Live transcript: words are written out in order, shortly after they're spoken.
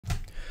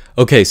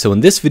Okay, so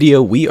in this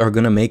video, we are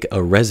going to make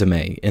a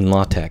resume in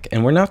LaTeX,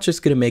 and we're not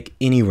just going to make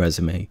any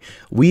resume.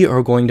 We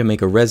are going to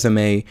make a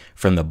resume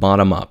from the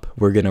bottom up.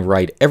 We're going to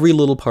write every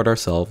little part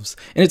ourselves,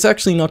 and it's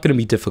actually not going to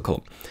be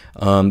difficult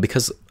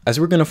because, as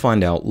we're going to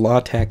find out,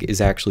 LaTeX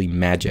is actually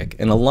magic,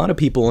 and a lot of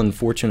people,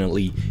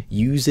 unfortunately,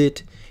 use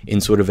it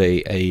in sort of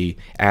a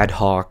ad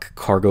hoc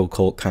cargo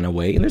cult kind of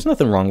way, and there's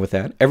nothing wrong with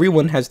that.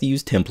 Everyone has to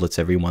use templates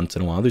every once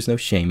in a while. There's no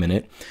shame in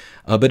it.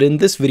 But in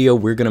this video,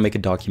 we're going to make a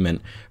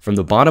document from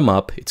the bottom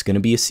up. It's going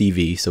to be a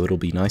CV, so it'll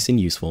be nice and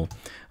useful.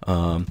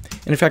 And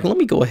in fact, let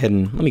me go ahead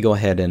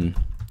and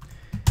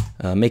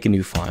make a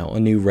new file, a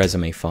new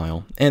resume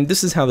file. And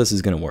this is how this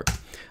is going to work.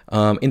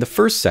 In the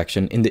first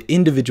section, in the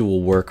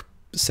individual work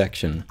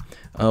section,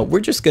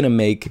 we're just going to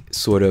make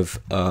sort of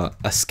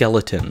a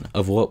skeleton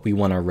of what we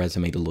want our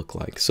resume to look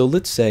like. So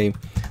let's say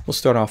we'll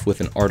start off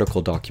with an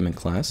article document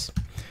class.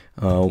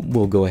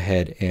 We'll go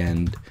ahead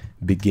and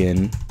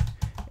begin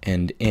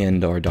and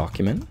end our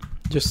document,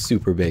 just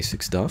super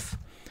basic stuff.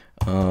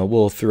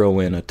 We'll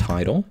throw in a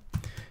title,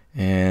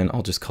 and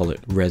I'll just call it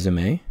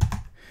resume.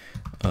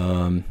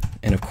 And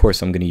of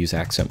course, I'm going to use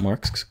accent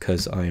marks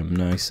because I am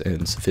nice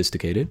and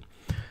sophisticated.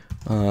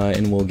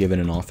 And we'll give it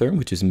an author,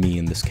 which is me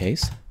in this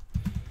case.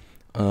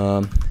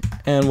 And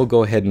we'll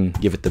go ahead and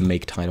give it the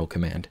make title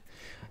command.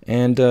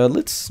 And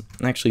let's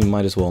actually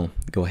might as well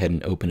go ahead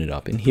and open it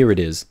up. And here it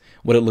is,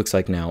 what it looks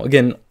like now.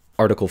 Again,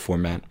 article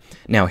format.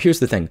 Now,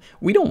 here's the thing.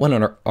 We don't want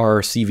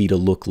our CV to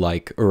look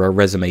like, or our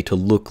resume to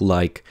look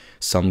like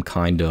some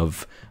kind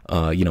of,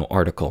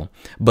 article.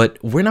 But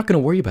we're not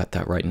going to worry about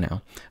that right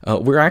now.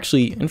 We're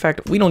actually, in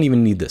fact, we don't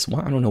even need this.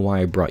 Well, I don't know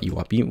why I brought you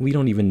up. We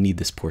don't even need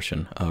this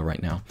portion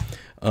right now.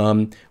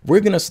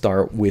 We're going to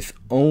start with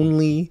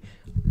only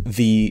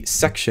the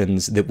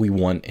sections that we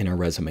want in our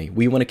resume.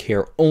 We want to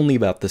care only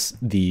about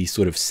the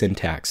sort of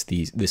syntax,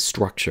 the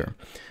structure.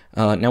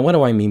 Now, what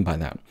do I mean by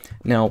that?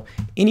 Now,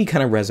 any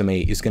kind of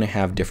resume is going to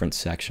have different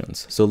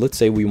sections. So let's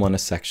say we want a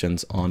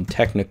sections on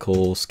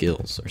technical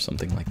skills or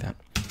something like that,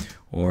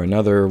 or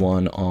another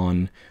one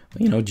on,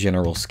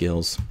 general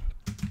skills.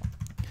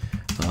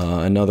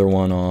 Another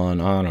one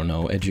on, I don't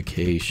know,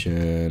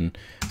 education,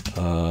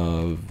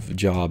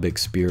 job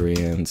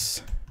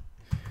experience,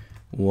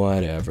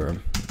 whatever.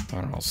 I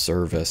don't know,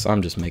 service.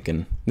 I'm just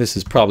making, this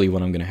is probably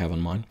what I'm going to have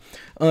on mine.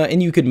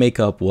 And you could make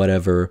up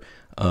whatever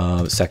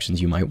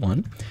sections you might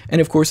want.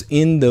 And of course,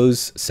 in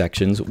those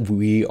sections,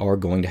 we are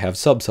going to have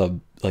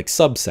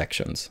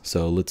subsections.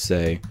 So let's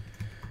say,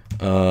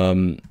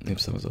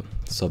 oops, that was a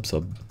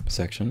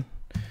subsection.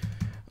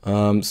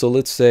 So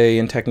let's say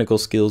in technical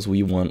skills,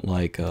 we want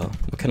like,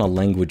 what kind of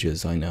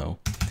languages I know.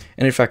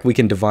 And in fact, we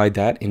can divide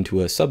that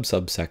into a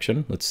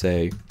subsection. Let's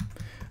say,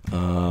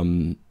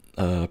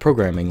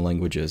 programming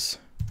languages.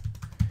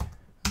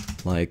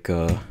 Like,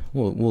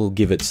 we'll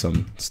give it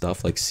some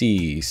stuff like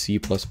C, C++,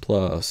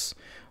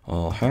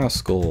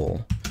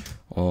 Haskell,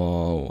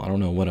 I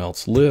don't know what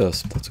else,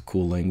 Lisp, that's a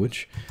cool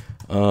language.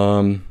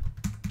 And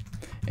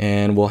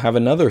we'll have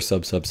another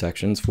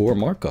subsections for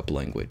markup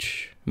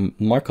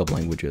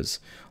languages,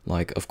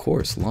 like, of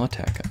course,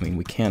 LaTeX. I mean,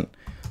 we can't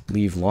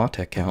leave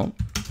LaTeX out,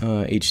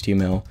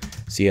 HTML,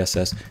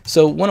 CSS.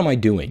 So what am I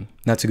doing?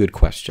 That's a good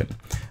question.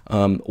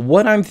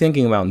 What I'm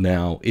thinking about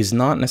now is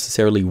not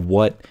necessarily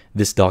what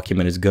this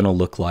document is going to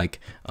look like,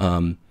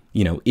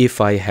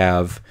 if I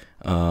have,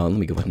 let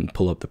me go ahead and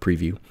pull up the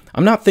preview.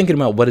 I'm not thinking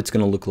about what it's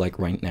going to look like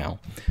right now.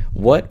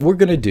 What we're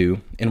going to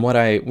do, and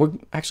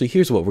actually,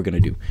 here's what we're going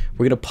to do.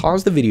 We're going to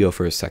pause the video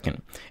for a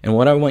second, and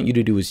what I want you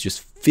to do is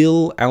just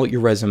fill out your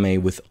resume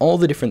with all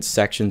the different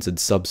sections and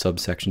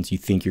subsections you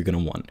think you're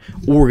going to want.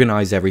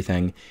 Organize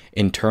everything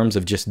in terms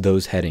of just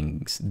those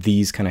headings,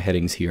 these kind of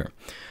headings here.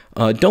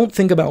 Don't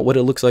think about what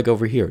it looks like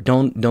over here.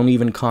 Don't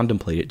even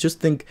contemplate it. Just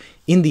think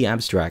in the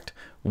abstract,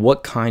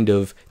 what kind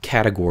of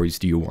categories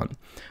do you want?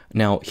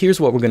 Now, here's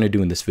what we're going to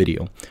do in this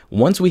video.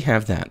 Once we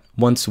have that,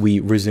 once we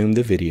resume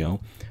the video,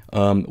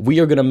 we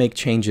are going to make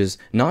changes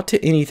not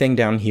to anything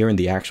down here in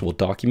the actual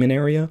document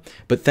area,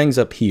 but things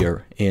up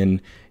here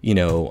in, we're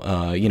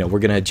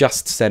going to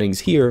adjust settings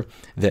here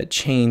that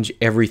change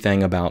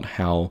everything about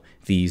how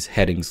these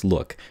headings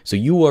look. So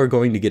you are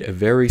going to get a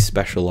very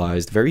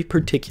specialized, very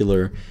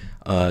particular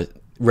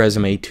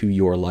resume to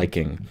your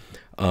liking.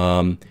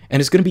 And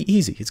it's going to be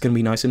easy. It's going to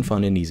be nice and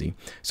fun and easy.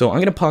 So I'm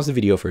going to pause the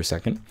video for a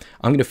second.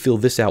 I'm going to fill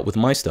this out with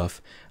my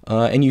stuff,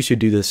 and you should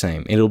do the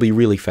same. It'll be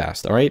really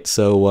fast, all right?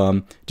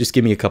 So just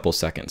give me a couple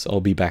seconds. I'll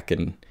be back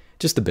in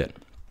just a bit.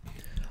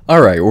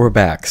 All right, we're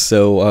back.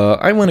 So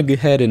I went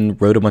ahead and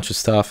wrote a bunch of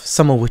stuff,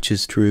 some of which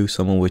is true,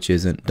 some of which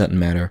isn't. Doesn't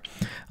matter.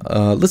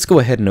 Let's go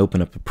ahead and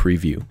open up a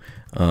preview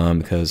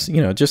because,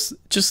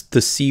 just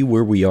to see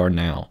where we are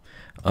now.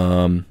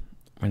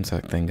 When's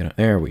that thing gonna?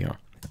 There we are.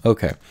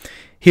 Okay.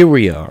 Here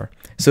we are.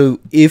 So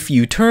if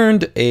you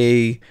turned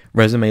a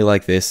resume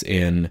like this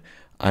in,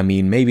 I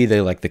mean, maybe they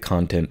like the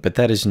content, but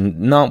that is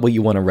not what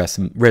you want a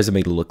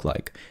resume to look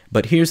like.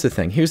 But here's the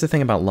thing. Here's the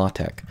thing about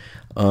LaTeX.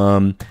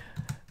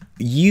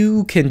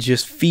 You can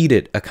just feed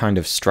it a kind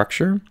of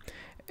structure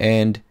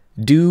and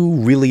do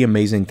really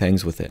amazing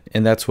things with it,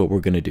 and that's what we're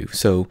going to do.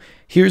 So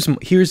here's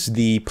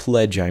the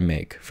pledge I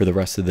make for the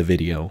rest of the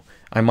video.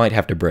 I might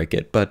have to break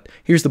it, but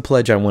here's the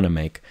pledge I want to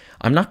make.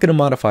 I'm not going to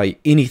modify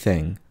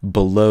anything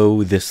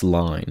below this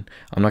line.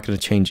 I'm not going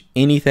to change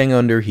anything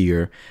under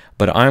here,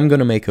 but I'm going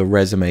to make a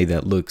resume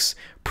that looks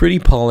pretty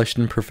polished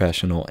and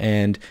professional,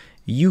 and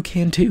you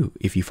can too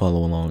if you follow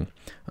along.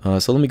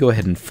 So let me go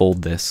ahead and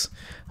fold this.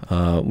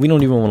 We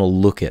don't even want to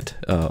look at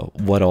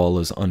what all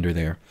is under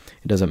there.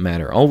 It doesn't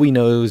matter. All we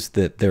know is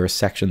that there are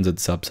sections and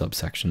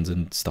subsections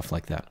and stuff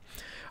like that.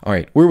 All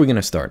right, where are we going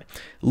to start?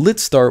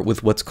 Let's start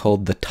with what's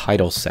called the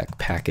titlesec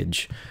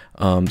package.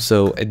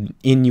 So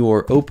in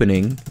your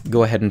opening,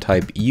 go ahead and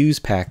type use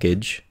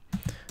package.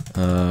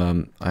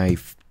 I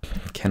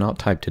cannot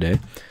type today.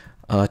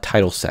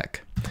 Titlesec.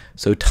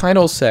 So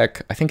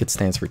titlesec, I think it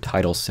stands for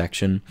title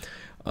section,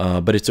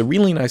 but it's a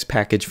really nice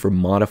package for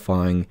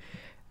modifying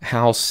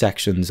how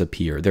sections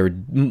appear. There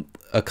are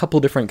a couple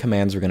different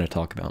commands we're going to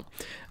talk about,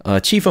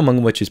 chief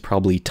among which is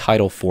probably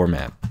title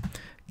format.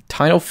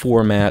 Title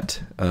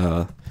format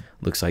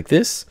looks like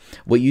this.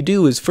 What you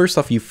do is, first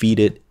off, you feed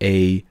it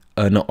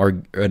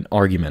an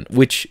argument,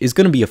 which is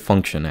going to be a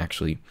function,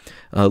 actually.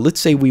 Let's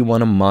say we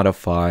want to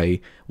modify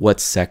what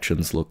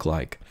sections look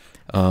like.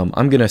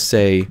 I'm going to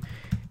say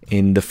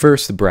in the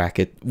first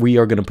bracket, we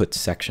are going to put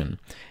section.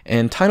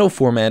 And title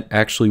format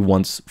actually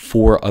wants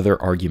 4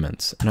 other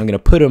arguments. And I'm going to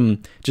put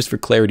them, just for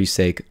clarity's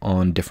sake,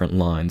 on different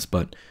lines.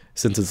 But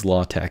since it's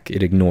LaTeX,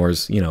 it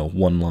ignores,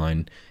 one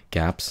line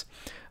gaps.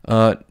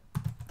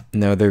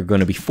 Now there are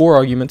going to be 4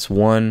 arguments: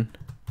 1,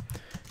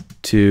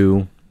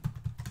 2,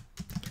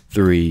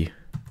 3,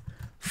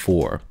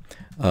 4.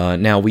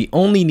 Now we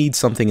only need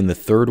something in the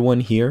third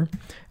one here,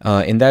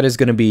 and that is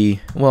going to be,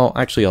 well,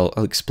 actually I'll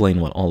explain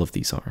what all of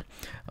these are.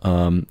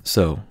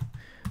 So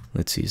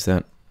let's see, is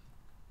that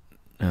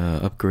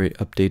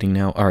updating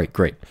now? All right,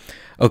 great.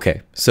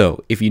 Okay,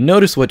 so if you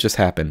notice what just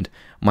happened,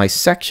 my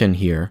section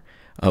here,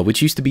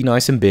 which used to be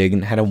nice and big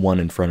and had a 1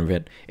 in front of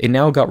it, it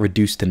now got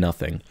reduced to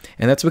nothing.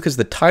 And that's because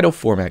the title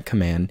format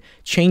command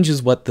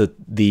changes what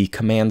the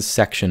command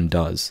section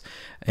does.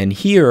 And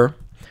here,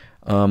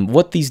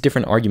 what these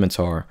different arguments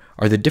are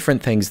the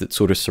different things that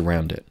sort of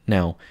surround it.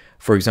 Now,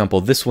 for example,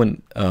 this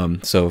one,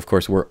 so of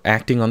course we're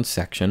acting on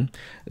section.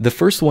 The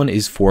first one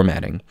is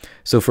formatting.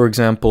 So for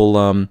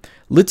example,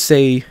 let's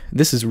say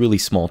this is really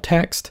small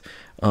text.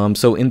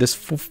 So in this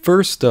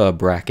first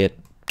bracket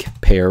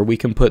pair, we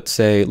can put,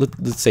 say,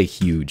 let's say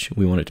huge.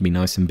 We want it to be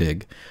nice and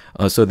big.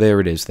 So there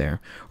it is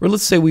there. Or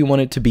let's say we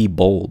want it to be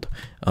bold.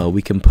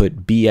 We can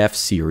put BF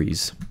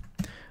series,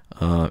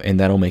 and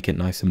that'll make it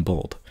nice and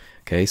bold.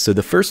 Okay, so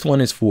the first one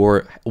is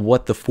for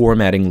what the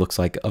formatting looks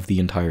like of the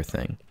entire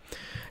thing.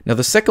 Now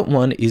the second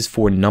one is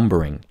for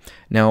numbering.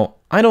 Now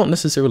I don't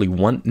necessarily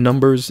want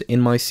numbers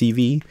in my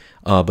CV,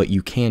 but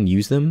you can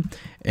use them.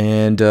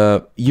 And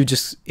you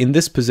just, in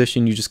this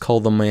position, you just call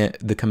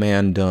the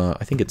command,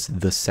 I think it's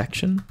the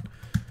section.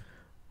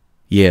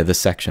 Yeah, the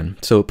section.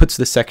 So it puts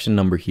the section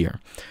number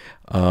here.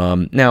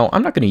 Now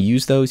I'm not going to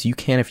use those. You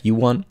can if you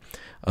want.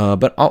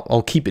 But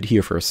I'll keep it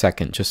here for a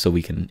second just so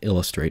we can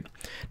illustrate.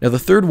 Now the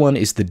third one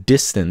is the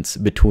distance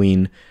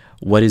between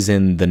what is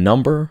in the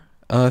number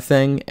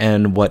thing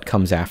and what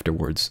comes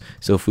afterwards.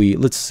 So if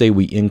let's say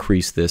we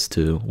increase this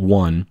to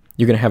 1,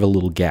 you're going to have a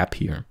little gap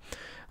here.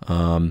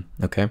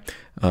 Okay,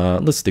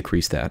 let's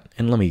decrease that.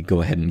 And let me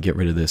go ahead and get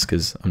rid of this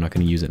because I'm not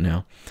going to use it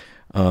now.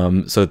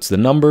 So it's the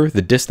number,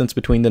 the distance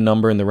between the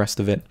number and the rest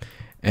of it.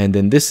 And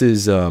then this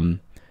is,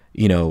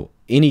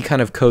 any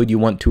kind of code you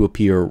want to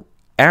appear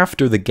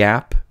after the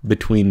gap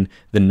between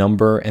the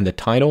number and the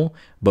title,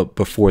 but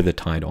before the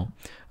title.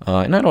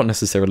 And I don't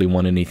necessarily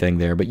want anything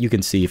there, but you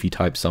can see if you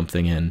type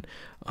something in,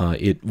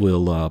 it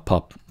will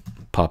pop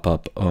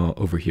up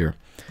over here.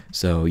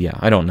 So yeah,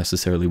 I don't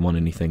necessarily want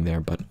anything there,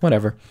 but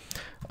whatever.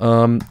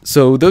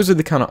 So those are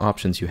the kind of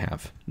options you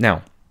have.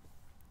 Now,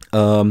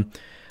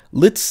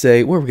 let's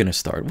say, where are we going to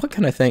start? What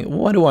kind of thing?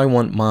 What do I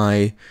want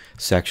my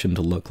section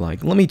to look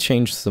like? Let me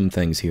change some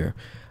things here.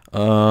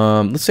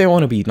 Let's say I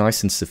want to be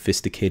nice and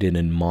sophisticated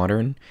and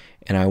modern,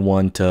 and I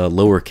want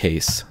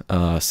lowercase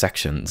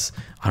sections.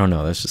 I don't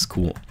know, that's just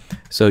cool.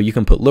 So you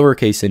can put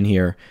lowercase in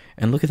here,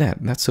 and look at that.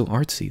 That's so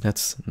artsy.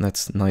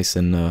 That's nice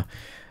and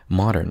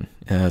modern.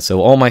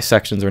 So all my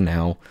sections are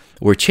now,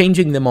 we're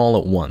changing them all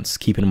at once.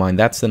 Keep in mind,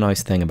 that's the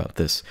nice thing about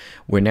this.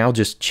 We're now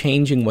just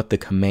changing what the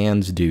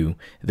commands do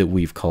that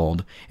we've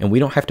called, and we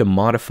don't have to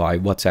modify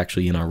what's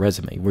actually in our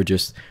resume. We're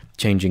just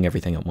changing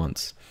everything at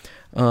once.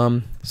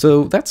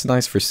 So that's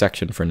nice for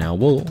section for now.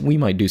 We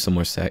might do some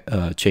more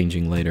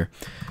changing later,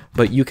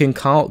 but you can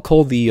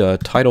call the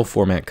title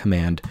format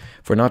command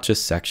for not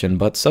just section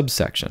but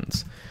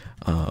subsections,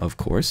 of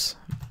course.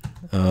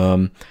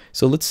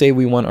 So let's say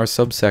we want our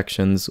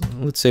subsections.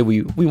 Let's say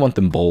we want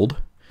them bold.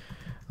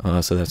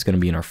 So that's going to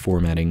be in our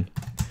formatting.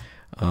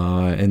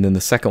 And then the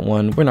second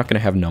one, we're not going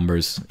to have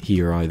numbers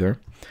here either.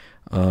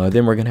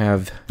 Then we're going to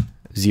have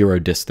 0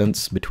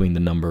 distance between the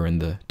number and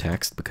the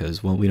text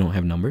because, well, we don't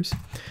have numbers.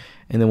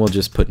 And then we'll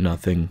just put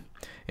nothing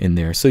in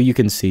there. So you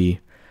can see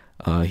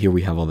Here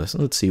we have all this.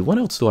 Let's see, what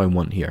else do I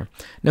want here?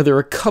 Now there are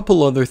a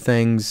couple other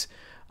things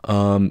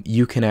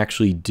you can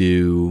actually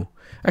do.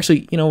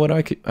 Actually, you know what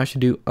I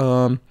should do?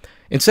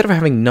 Instead of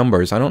having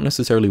numbers, I don't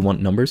necessarily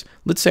want numbers.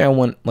 Let's say I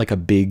want like a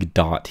big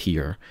dot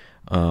here.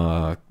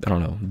 I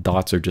don't know,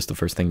 dots are just the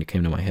first thing that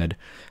came to my head.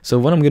 So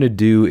what I'm going to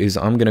do is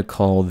I'm going to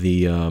call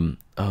the,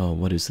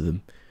 what is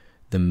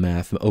the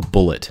math,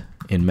 bullet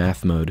in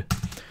math mode.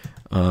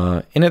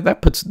 And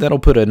that'll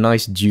put a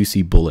nice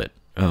juicy bullet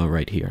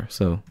right here.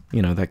 So,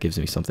 you know, that gives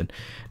me something.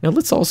 Now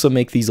let's also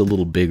make these a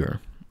little bigger.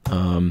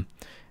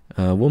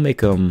 We'll make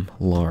them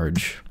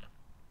large.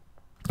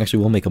 Actually,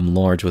 we'll make them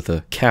large with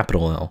a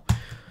capital L.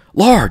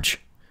 Large!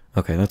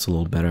 Okay, that's a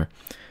little better.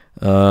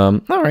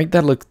 All right,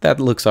 that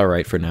looks all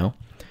right for now.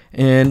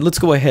 And let's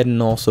go ahead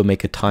and also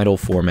make a title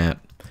format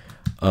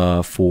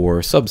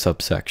for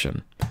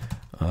subsection.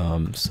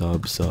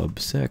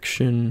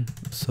 Subsection.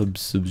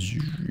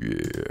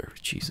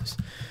 Jesus,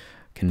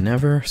 can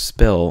never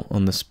spell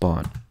on the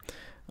spot.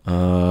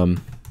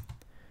 I'm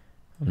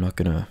not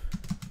gonna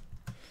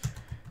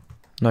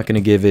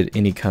give it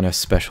any kind of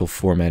special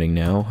formatting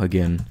now.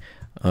 Again.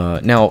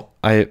 Now,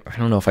 I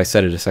don't know if I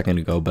said it a second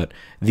ago, but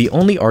the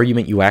only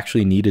argument you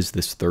actually need is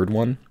this third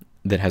one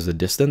that has a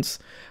distance.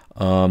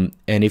 And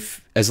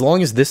as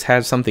long as this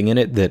has something in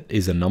it that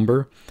is a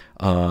number,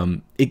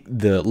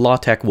 the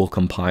LaTeX will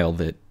compile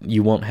that.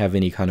 You won't have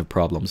any kind of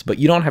problems, but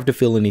you don't have to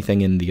fill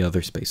anything in the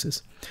other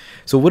spaces.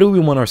 So what do we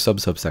want our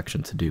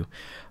subsection to do?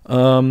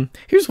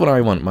 Here's what I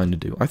want mine to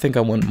do. I think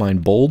I want mine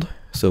bold,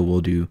 so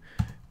we'll do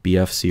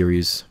BF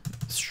series.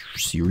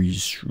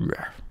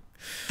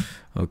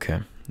 Okay.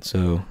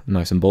 So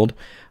nice and bold.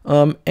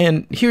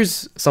 And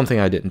here's something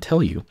I didn't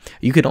tell you.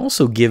 You could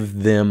also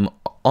give them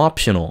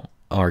optional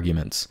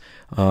arguments.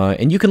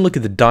 And you can look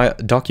at the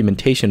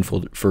documentation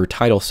for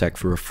titlesec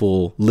for a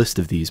full list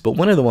of these. But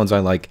one of the ones I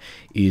like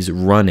is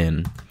run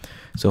in.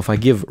 So if I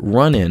give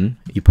run in,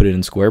 you put it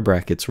in square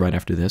brackets right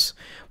after this,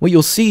 what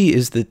you'll see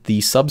is that the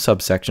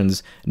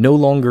subsections no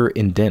longer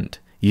indent.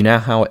 You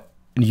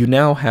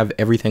now have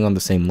everything on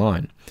the same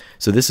line.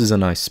 So this is a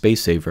nice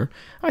space saver.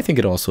 I think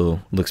it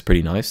also looks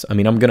pretty nice. I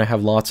mean, I'm going to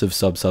have lots of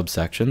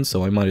subsections,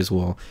 so I might as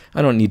well.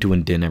 I don't need to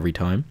indent every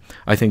time.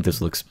 I think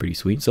this looks pretty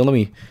sweet. So let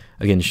me,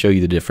 again, show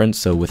you the difference.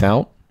 So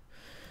without,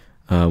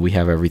 we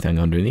have everything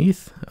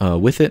underneath.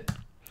 With it,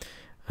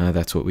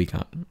 that's what we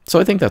got. So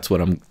I think that's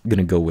what I'm going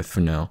to go with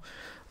for now.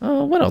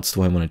 What else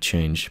do I want to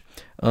change?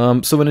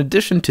 So in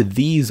addition to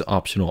these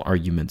optional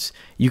arguments,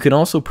 you can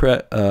also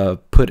put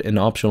an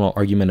optional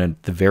argument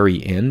at the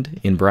very end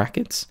in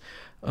brackets.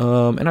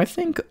 And I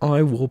think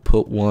I will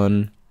put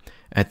one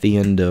at the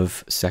end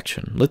of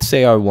section. Let's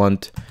say I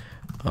want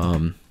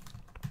a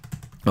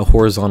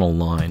horizontal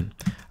line.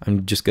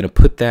 I'm just going to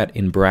put that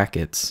in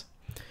brackets.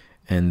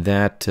 And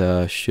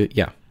that should,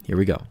 yeah, here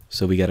we go.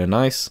 So we got a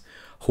nice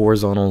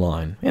horizontal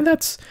line. And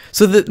that's,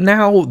 so that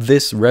now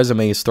this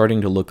resume is starting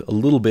to look a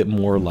little bit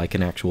more like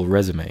an actual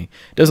resume.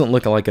 It doesn't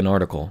look like an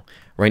article.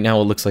 Right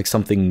now it looks like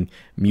something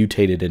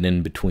mutated and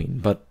in between,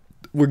 but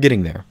we're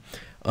getting there.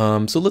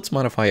 So let's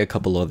modify a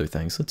couple other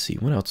things. Let's see,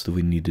 what else do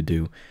we need to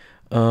do?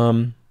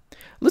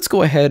 Let's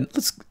go ahead,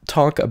 let's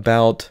talk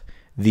about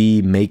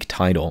the make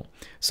title.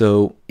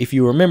 So if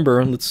you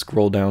remember, let's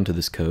scroll down to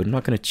this code. I'm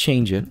not going to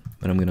change it,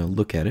 but I'm going to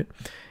look at it.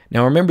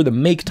 Now remember, the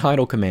make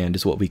title command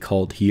is what we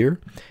called here,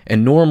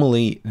 and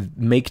normally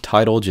make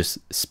title just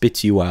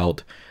spits you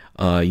out,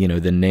 you know,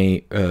 the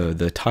name,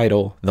 the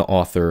title, the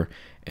author,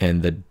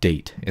 and the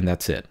date, and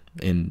that's it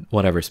in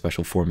whatever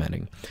special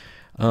formatting.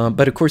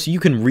 But of course, you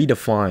can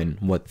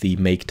redefine what the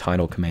make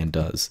title command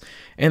does,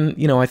 and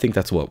you know, I think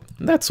that's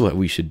what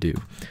we should do.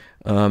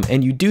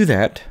 And you do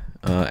that,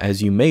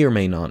 as you may or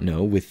may not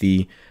know, with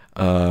the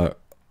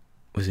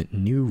was it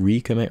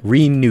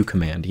renew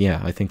command? Yeah,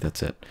 I think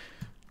that's it.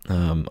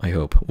 I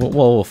hope. Well,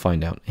 we'll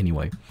find out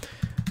anyway.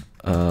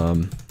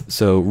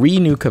 So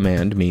renew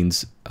command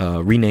means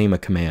rename a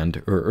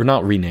command, or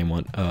not rename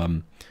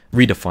one,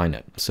 redefine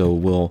it. So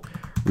we'll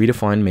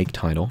redefine make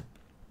title.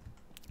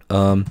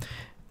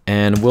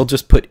 And we'll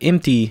just put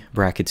empty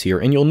brackets here,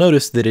 and you'll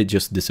notice that it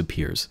just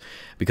disappears,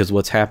 because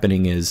what's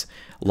happening is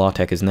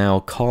LaTeX is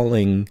now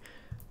calling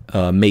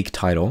make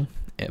title,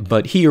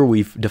 but here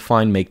we've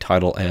defined make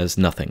title as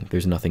nothing.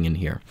 There's nothing in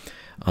here.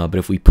 But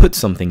if we put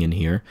something in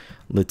here,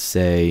 let's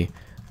say,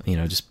 you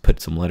know, just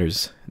put some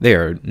letters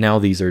there. Now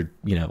these are,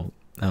 you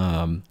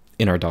know,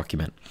 in our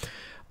document.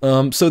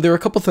 So there are a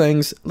couple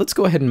things. Let's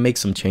go ahead and make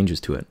some changes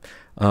to it.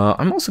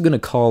 I'm also going to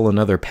call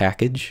another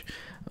package,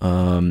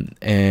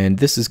 and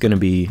this is going to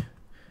be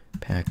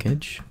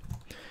package.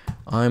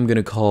 I'm going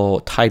to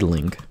call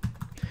titling.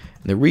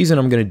 And the reason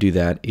I'm going to do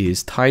that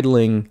is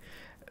titling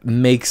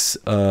makes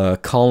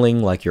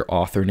calling like your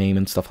author name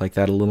and stuff like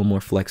that a little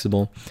more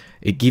flexible.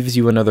 It gives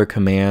you another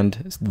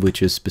command,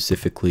 which is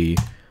specifically,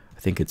 I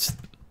think it's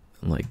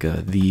like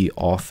the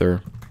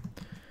author.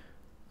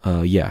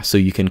 Yeah, so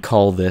you can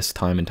call this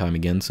time and time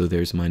again. So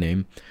there's my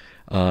name.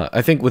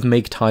 I think with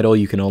make title,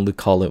 you can only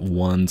call it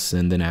once,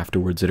 and then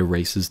afterwards it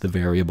erases the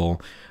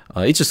variable.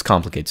 It just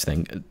complicates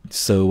things.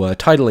 So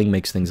titling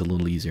makes things a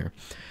little easier.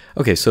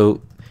 Okay,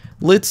 so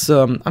let's,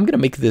 I'm going to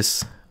make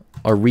this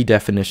a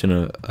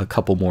redefinition a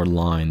couple more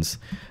lines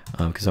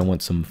because I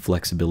want some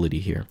flexibility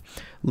here.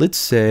 Let's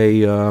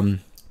say,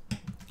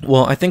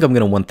 well, I think I'm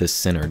going to want this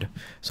centered.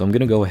 So I'm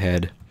going to go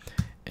ahead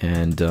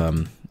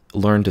and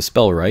learn to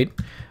spell right.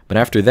 But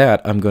after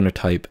that, I'm going to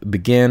type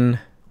begin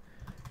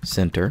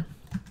center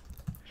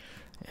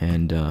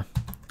and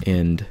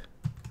end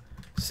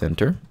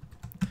center.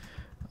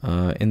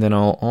 And then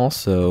I'll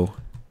also,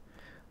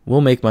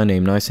 we'll make my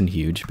name nice and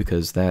huge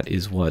because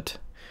that's what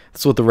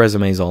the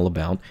resume is all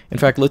about. In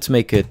fact, let's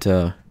make it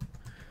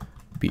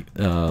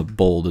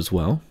bold as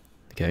well.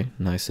 Okay,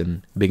 nice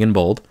and big and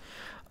bold.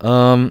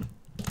 And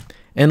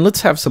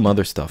let's have some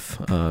other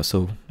stuff.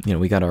 So, you know,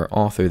 we got our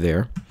author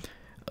there.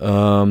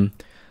 I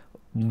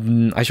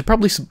should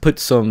probably put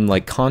some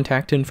like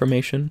contact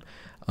information.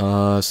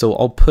 So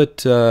I'll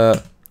put,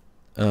 I'll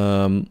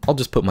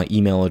just put my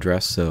email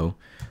address. So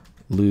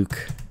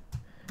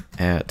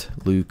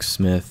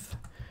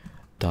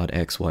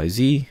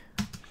luke@lukesmith.xyz,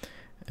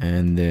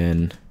 and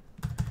then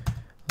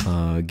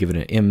give it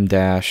an m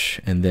dash,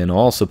 and then I'll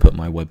also put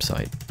my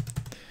website,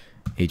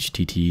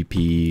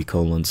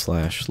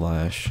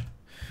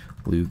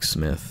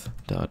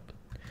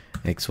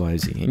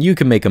 http://lukesmith.xyz, and you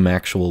can make them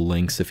actual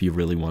links if you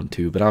really want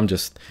to, but I'm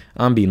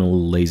being a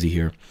little lazy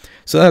here.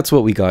 So that's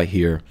what we got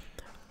here.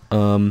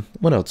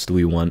 What else do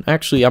we want?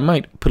 Actually, I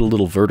might put a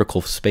little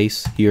vertical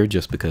space here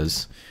just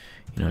because,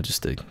 you know,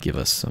 just to give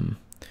us some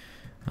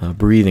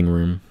breathing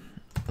room.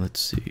 Let's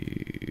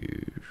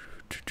see.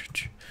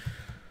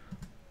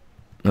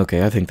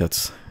 Okay, I think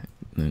that's...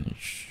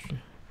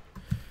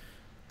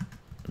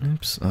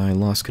 Oops, I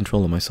lost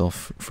control of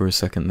myself for a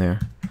second there.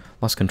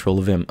 Lost control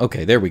of him.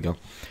 Okay, there we go.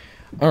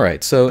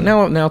 Alright, so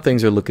now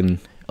things are looking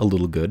a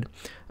little good.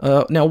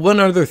 Now, one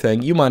other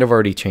thing, you might have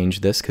already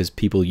changed this because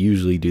people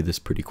usually do this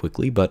pretty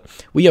quickly, but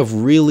we have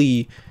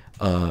really,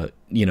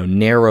 you know,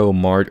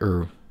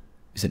 narrow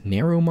is it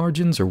narrow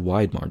margins or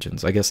wide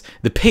margins? I guess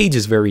the page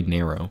is very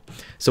narrow.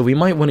 So we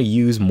might want to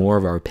use more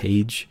of our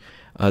page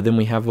than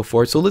we have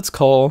before. So let's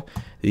call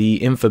the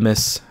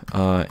infamous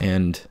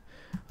and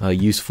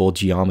useful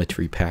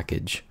geometry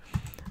package.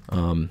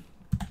 And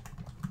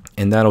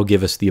that'll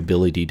give us the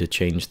ability to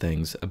change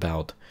things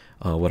about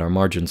what our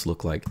margins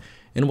look like.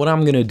 And what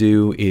I'm going to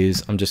do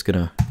is I'm just going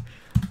to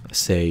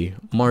say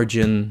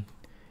margin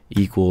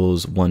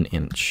equals 1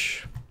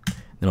 inch.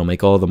 Then I'll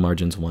make all the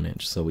margins 1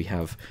 inch. So we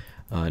have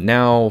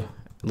now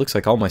it looks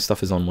like all my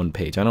stuff is on one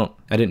page. I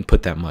didn't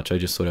put that much. I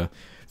just sort of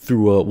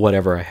threw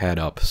whatever I had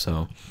up.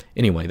 So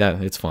anyway,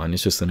 it's fine.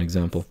 It's just an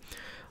example.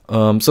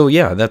 So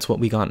yeah, that's what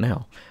we got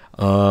now.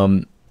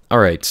 All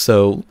right.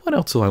 So what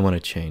else do I want to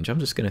change? I'm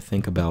just going to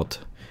think about.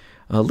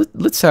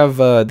 Let's have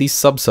these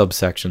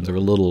subsections are a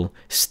little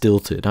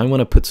stilted. I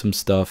want to put some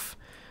stuff,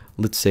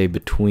 let's say,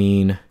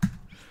 between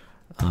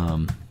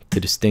to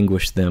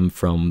distinguish them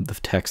from the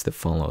text that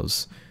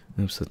follows.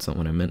 Oops, that's not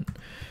what I meant.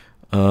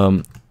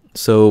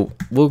 So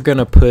we're going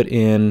to put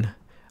in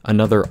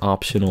another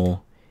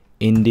optional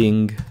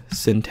ending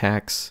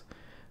syntax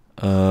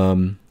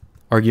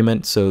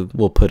argument. So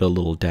we'll put a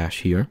little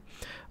dash here.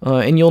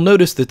 And you'll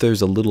notice that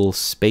there's a little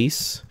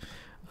space.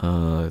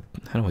 How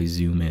do I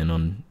zoom in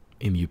on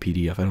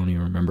MUPDF? I don't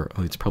even remember.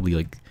 Oh, it's probably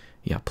like,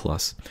 yeah,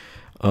 plus.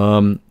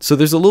 So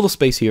there's a little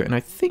space here, and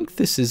I think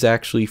this is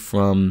actually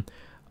from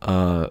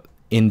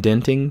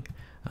indenting.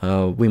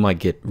 We might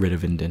get rid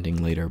of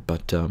indenting later,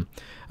 but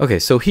okay,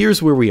 so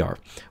here's where we are.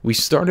 We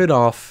started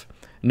off,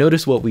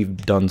 notice what we've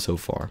done so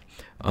far.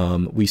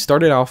 We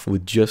started off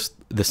with just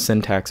the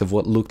syntax of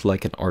what looked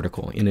like an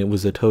article, and it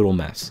was a total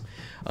mess.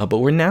 But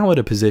we're now at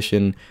a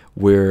position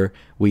where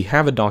we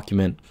have a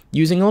document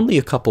using only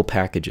a couple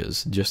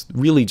packages, just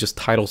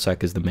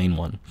titlesec is the main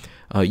one.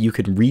 You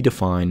can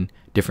redefine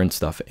different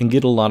stuff and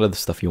get a lot of the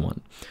stuff you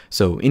want.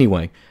 So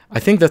anyway, I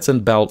think that's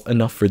about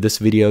enough for this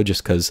video,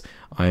 just because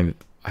I've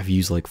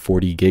used like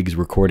 40 gigs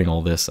recording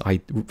all this.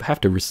 I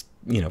have to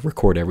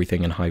record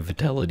everything in high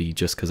fidelity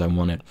just because I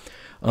want it.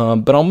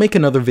 But I'll make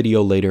another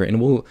video later, and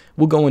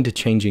we'll go into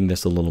changing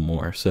this a little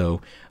more.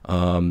 So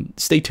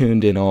stay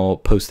tuned, and I'll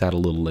post that a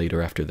little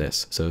later after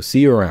this. So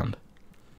see you around.